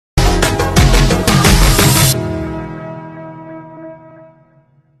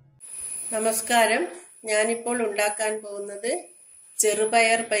നമസ്കാരം. ഞാനിപ്പോൾ ഉണ്ടാക്കാൻ പോകുന്നത്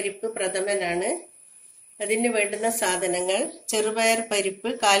ചെറുപയർ പരിപ്പ് പ്രഥമനാണ്. അതിന് വേണ്ടുന്ന സാധനങ്ങൾ: ചെറുപയർ പരിപ്പ്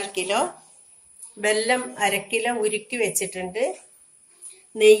 1/4 കിലോ, വെല്ലം 1/2 കിലോ ഉരുക്കി വെച്ചിട്ടുണ്ട്,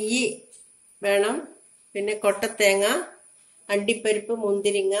 നെയ്യ് വേണം, പിന്നെ കൊട്ടത്തേങ്ങ, അണ്ടിപ്പരിപ്പ്,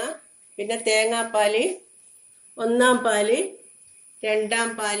 മുന്തിരിങ്ങ, പിന്നെ തേങ്ങാപ്പാല്, 1-ാം പാല്,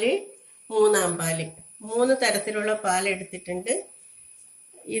 2-ാം പാല്, 3-ാം പാല്, 3 തരത്തിലുള്ള പാൽ എടുത്തിട്ടുണ്ട്.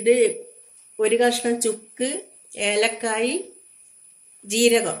 ഇത് 1 കഷ്ണം ചുക്ക്, ഏലക്കായി,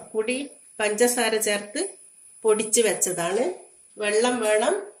 ജീരകം കൂടി പഞ്ചസാര ചേർത്ത് പൊടിച്ചു വെച്ചതാണ്. വെള്ളം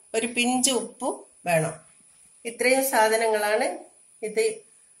വേണം, ഒരു പിഞ്ച് ഉപ്പും വേണം. ഇത്രയും സാധനങ്ങളാണ് ഇത്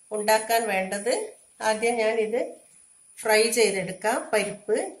ഉണ്ടാക്കാൻ വേണ്ടത്. ആദ്യം ഞാൻ ഇത് ഫ്രൈ ചെയ്തെടുക്കാം.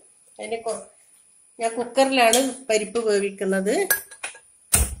 പരിപ്പ് ഞാൻ കുക്കറിലാണ് പരിപ്പ് വേവിക്കുന്നത്.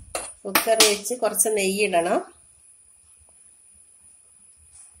 കുക്കറിൽ വെച്ച് കുറച്ച് നെയ്യിടണം.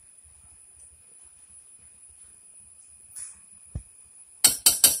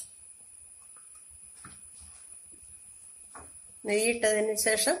 നെയ്യിട്ടതിന്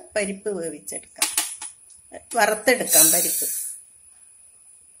ശേഷം പരിപ്പ് വേവിച്ചെടുക്കാം, വറുത്തെടുക്കാം പരിപ്പ്.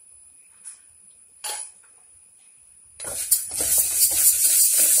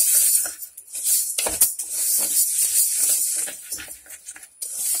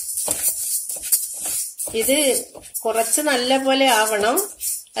 ഇത് കുറച്ച് നല്ല പോലെ ആവണം,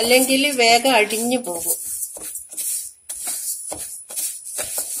 അല്ലെങ്കിൽ വേഗം അടിഞ്ഞു പോകും.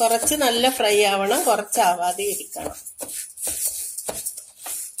 കുറച്ച് നല്ല ഫ്രൈ ആവണം, കുറച്ച് ആവാതെ ഇരിക്കണം.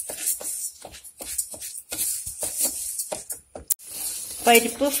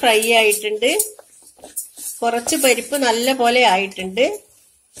 പരിപ്പ് ഫ്രൈ ആയിട്ടുണ്ട്. കുറച്ച് പരിപ്പ് നല്ല പോലെ ആയിട്ടുണ്ട്.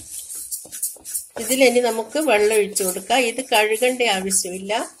 ഇതിലിനി നമുക്ക് വെള്ളം ഒഴിച്ചു കൊടുക്കാം. ഇത് കഴുകേണ്ട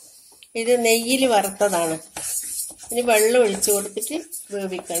ആവശ്യമില്ല, ഇത് നെയ്യിൽ വറുത്തതാണ്. ഇനി വെള്ളം ഒഴിച്ചു കൊടുത്തിട്ട്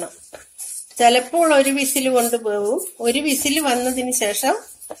വേവിക്കണം. ചിലപ്പോൾ 1 വിസിൽ കൊണ്ട് വേവും. 1 വിസിൽ വന്നതിന് ശേഷം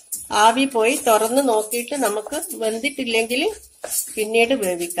ആവി പോയി തുറന്ന് നോക്കിയിട്ട് നമുക്ക് വെന്തിട്ടില്ലെങ്കിൽ പിന്നീട്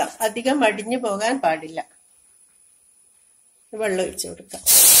വേവിക്കാം. അധികം അടിഞ്ഞു പോകാൻ പാടില്ല. വെള്ളം ഒഴിച്ചു കൊടുക്കാം.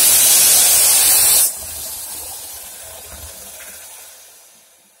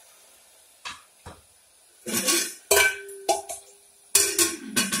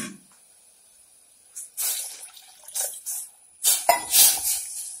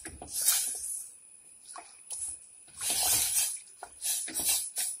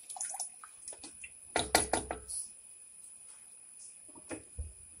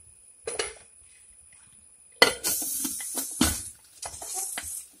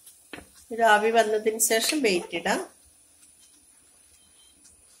 ഇത് ആവി വന്നതിന് ശേഷം വെയിറ്റ് ഇടാം.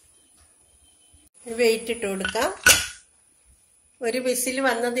 വെയിറ്റ് ഇട്ട് കൊടുക്കാം. 1 വിസിൽ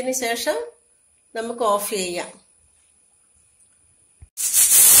വന്നതിന് ശേഷം നമുക്ക് ഓഫ് ചെയ്യാം.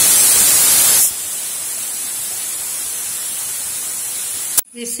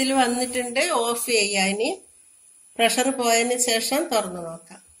 വിസിൽ വന്നിട്ടുണ്ട്, ഓഫ് ചെയ്യാം. ഇനി പ്രഷർ പോയതിന് ശേഷം തുറന്നു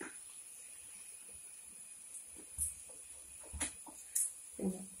നോക്കാം.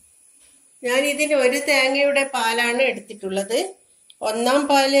 ഞാൻ ഇതിന് 1 തേങ്ങയുടെ പാലാണ് എടുത്തിട്ടുള്ളത്. 1-ാം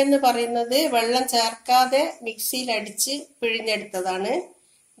പാല് എന്ന് പറയുന്നത് വെള്ളം ചേർക്കാതെ മിക്സിയിൽ അടിച്ച് പിഴിഞ്ഞെടുത്തതാണ്.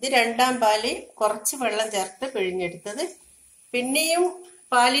 ഇത് 2-ാം പാല് കുറച്ച് വെള്ളം ചേർത്ത് പിഴിഞ്ഞെടുത്തത്. പിന്നെയും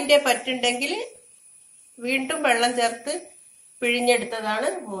പാലിന്റെ പറ്റുണ്ടെങ്കിൽ വീണ്ടും വെള്ളം ചേർത്ത് പിഴിഞ്ഞെടുത്തതാണ്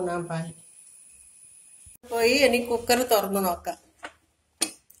 3-ാം പാല്. പോയി ഇനി കുക്കർ തുറന്നു നോക്കാം.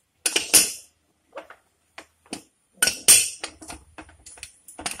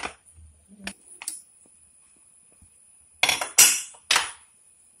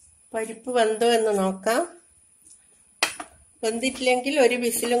 പരിപ്പ് വെന്തോ എന്ന് നോക്കാം. വെന്തിട്ടില്ലെങ്കിൽ 1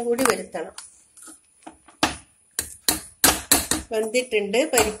 വിസിലും കൂടി വരുത്തണം. വെന്തിട്ടുണ്ട്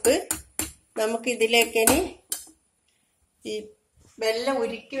പരിപ്പ്. നമുക്ക് ഇതിലേക്ക് ഇനി ഈ വെല്ലം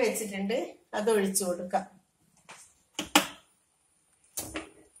ഉരുക്കി വെച്ചിട്ടുണ്ട്, അത് ഒഴിച്ചു കൊടുക്കാം.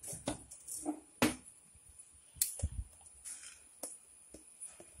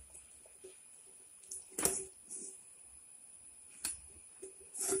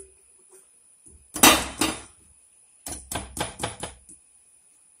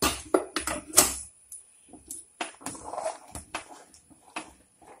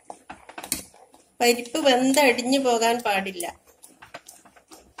 പരിപ്പ് വെന്ത് അടിഞ്ഞു പോകാൻ പാടില്ല.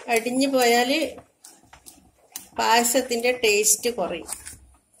 അടിഞ്ഞു പോയാൽ പായസത്തിന്റെ ടേസ്റ്റ് കുറയും.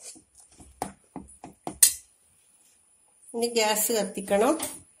 ഇനി ഗ്യാസ് കത്തിക്കണം.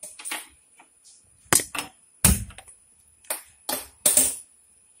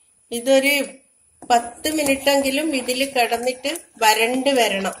 ഇതൊരു 10 മിനിറ്റെങ്കിലും ഇതിൽ കിടന്നിട്ട് വരണ്ട്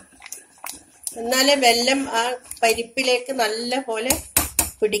വരണം. എന്നാലേ വെല്ലം ആ പരിപ്പിലേക്ക് നല്ല പോലെ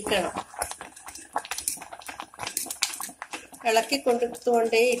പിടിക്കണം. ഇളക്കി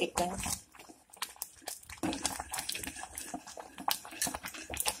കൊടുത്തുകൊണ്ടേയിരിക്കണം.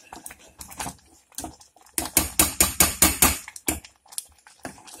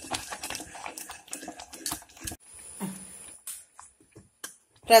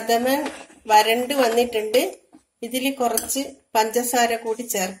 പ്രഥമൻ വരണ്ട് വന്നിട്ടുണ്ട്. ഇതിൽ കുറച്ച് പഞ്ചസാര കൂടി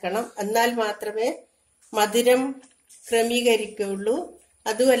ചേർക്കണം. എന്നാൽ മാത്രമേ മധുരം ക്രമീകരിക്കുകയുള്ളൂ.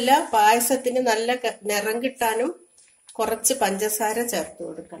 അതുമല്ല, പായസത്തിന് നല്ല നിറം കിട്ടാനും കുറച്ച് പഞ്ചസാര ചേർത്ത്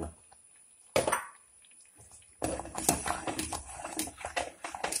കൊടുക്കണം.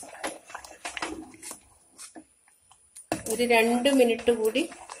 ഒരു 2 മിനിറ്റ് കൂടി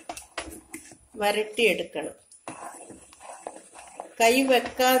വരട്ടിയെടുക്കണം. കൈ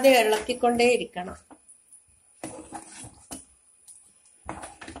വെക്കാതെ ഇളക്കിക്കൊണ്ടേയിരിക്കണം.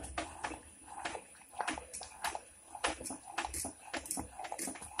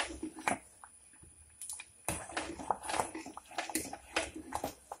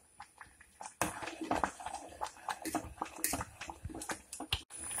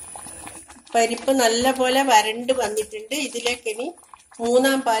 പരിപ്പ് നല്ല പോലെ വരണ്ട് വന്നിട്ടുണ്ട്. ഇതിലേക്ക് ഇനി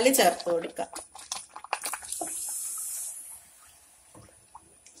 3-ാം പാല് ചേർത്ത് കൊടുക്കാം.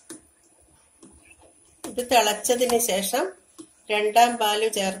 ഇത് തിളച്ചതിന് ശേഷം 2-ാം പാല്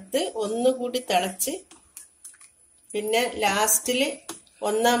ചേർത്ത് ഒന്നുകൂടി തിളച്ച് പിന്നെ ലാസ്റ്റില്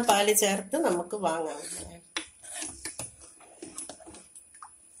 1-ാം പാല് ചേർത്ത് നമുക്ക് വാങ്ങാവുന്നതാണ്.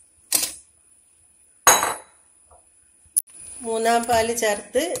 മൂന്നാം പാല്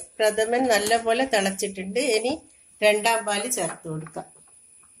ചേർത്ത് പ്രഥമൻ നല്ലപോലെ തിളച്ചിട്ടുണ്ട്. ഇനി 2-ാം പാല് ചേർത്ത് കൊടുക്കാം.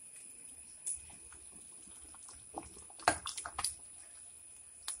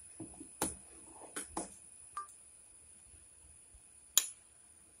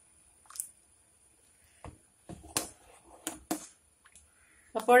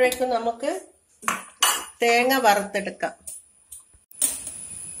 അപ്പോഴേക്കും നമുക്ക് തേങ്ങ വറുത്തെടുക്കാം.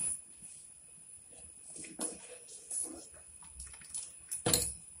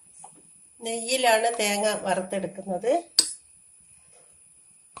 നെയ്യിലാണ് തേങ്ങ വറുത്തെടുക്കുന്നത്.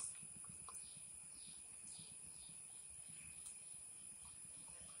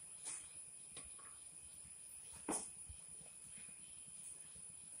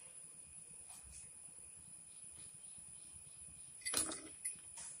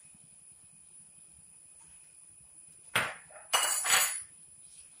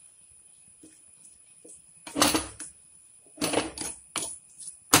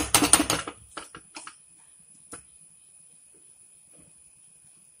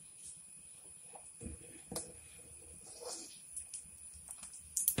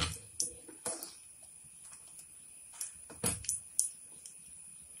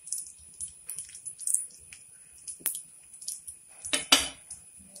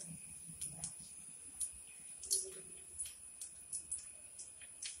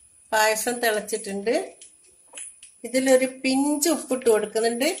 പായസം തിളച്ചിട്ടുണ്ട്. ഇതിലൊരു പിഞ്ച് ഉപ്പിട്ട്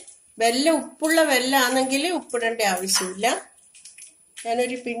കൊടുക്കുന്നുണ്ട്. ഉപ്പുള്ള വെല്ലാണെങ്കിൽ ഉപ്പിടേണ്ട ആവശ്യമില്ല.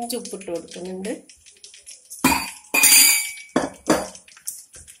 ഞാനൊരു പിഞ്ച് ഉപ്പിട്ട് കൊടുക്കുന്നുണ്ട്.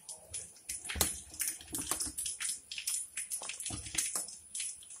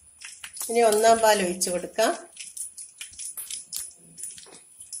 ഇനി 1-ാം പാൽ ഒഴിച്ചു കൊടുക്കാം.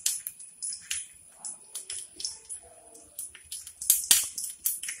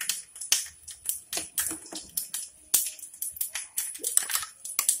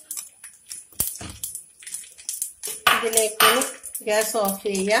 ഇതിലേക്ക് ഗ്യാസ് ഓഫ്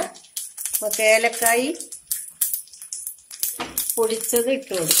ചെയ്യാം. നമുക്ക് ഏലക്കായി പൊടിച്ചത്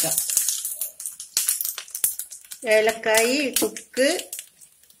ഇട്ട് കൊടുക്കാം. ഏലക്കായി, ചുക്ക്,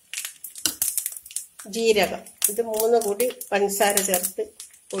 ജീരകം, ഇത് 3 കൂടി പഞ്ചസാര ചേർത്ത്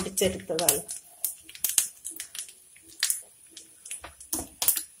പൊടിച്ചെടുത്തതാണ്.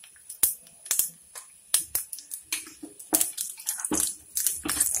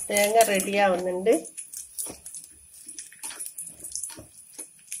 തേങ്ങ റെഡിയാവുന്നുണ്ട്.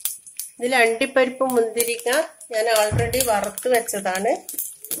 ഇതിൽ അണ്ടിപ്പരിപ്പ്, മുന്തിരിക്ക ഞാൻ ഓൾറെഡി വറുത്ത് വെച്ചതാണ്.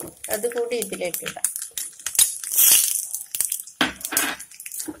 അതുകൂടി ഇതിലേക്ക് ഇടാം.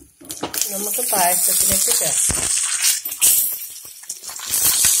 നമുക്ക് പായസത്തിലേക്ക് ചേർക്കാം.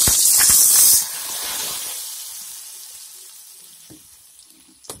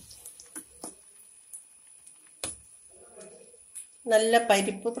 നല്ല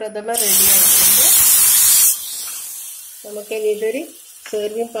പരിപ്പ് പ്രഥമൻ റെഡിയായിട്ടുണ്ട്. നമുക്കിനി ഇതൊരു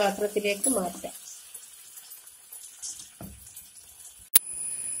സെർവിങ് പാത്രത്തിലേക്ക് മാറ്റാം.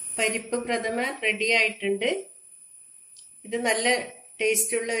 പരിപ്പ് പ്രഥമൻ റെഡിയായിട്ടുണ്ട്. ഇത് നല്ല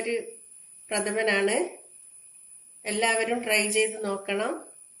ടേസ്റ്റുള്ള ഒരു പ്രഥമനാണ്. എല്ലാവരും ട്രൈ ചെയ്ത് നോക്കണം.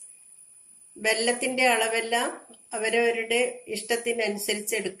 വെല്ലത്തിന്റെ അളവെല്ലാം അവരവരുടെ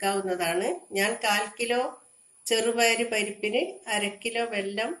ഇഷ്ടത്തിനനുസരിച്ച് എടുക്കാവുന്നതാണ്. ഞാൻ 1/4 കിലോ ചെറുപയർ പരിപ്പിന് 1/2 കിലോ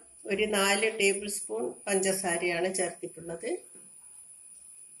വെല്ലം 4 ടേബിൾ സ്പൂൺ പഞ്ചസാരയാണ് ചേർത്തിട്ടുള്ളത്.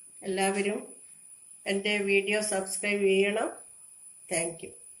 എല്ലാവരും എൻ്റെ വീഡിയോ സബ്സ്ക്രൈബ് ചെയ്യണം. Thank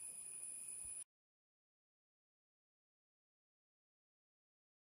you.